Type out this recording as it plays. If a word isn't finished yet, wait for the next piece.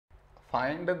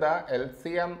Find the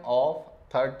LCM of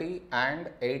 30 and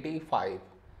 85.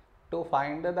 To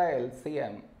find the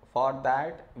LCM, for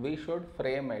that we should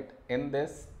frame it in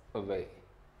this way.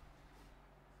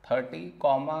 30,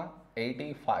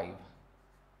 85.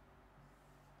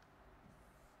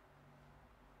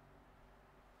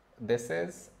 This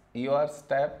is your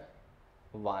step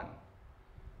 1.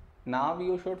 Now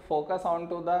you should focus on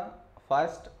to the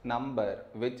first number,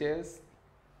 which is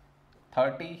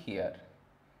 30 here.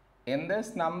 In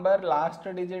this number last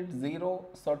digit 0,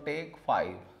 so take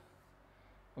 5.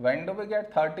 When do we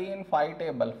get 30 in 5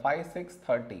 table? 5, 6,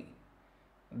 30.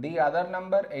 The other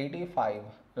number 85.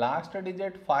 Last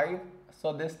digit 5,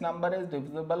 so this number is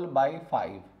divisible by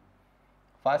 5.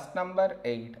 First number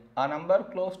 8. A number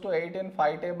close to 8 in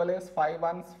 5 table is 5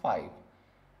 ones 5.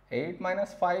 8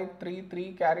 minus 5, 3,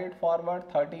 3 carried forward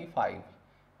 35.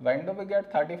 When do we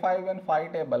get 35 in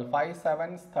 5 table? 5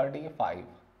 sevens 35.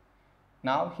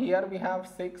 Now here we have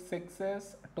 6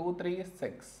 sixes, 2 3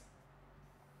 6.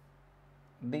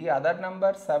 The other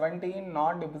number 17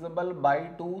 not divisible by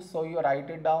 2, so you write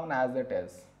it down as it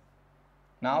is.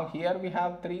 Now here we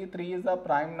have 3, 3 is a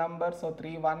prime number, so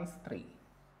 3 ones 3.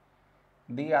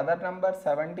 The other number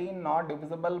 17 not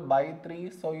divisible by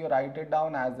 3, so you write it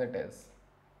down as it is.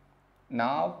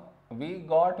 Now we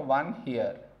got 1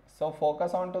 here, so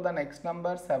focus on to the next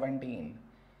number 17.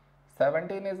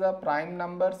 17 is a prime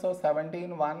number, so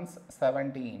 17 ones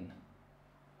 17.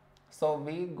 So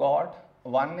we got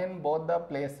 1 in both the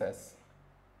places.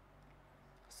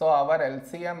 So our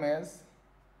LCM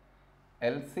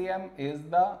is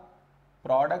the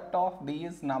product of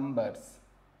these numbers,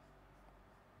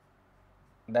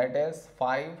 that is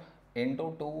 5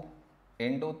 into 2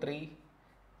 into 3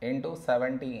 into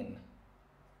 17.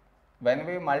 When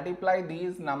we multiply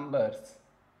these numbers,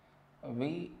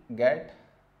 we get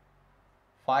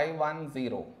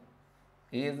 510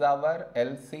 is our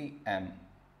LCM.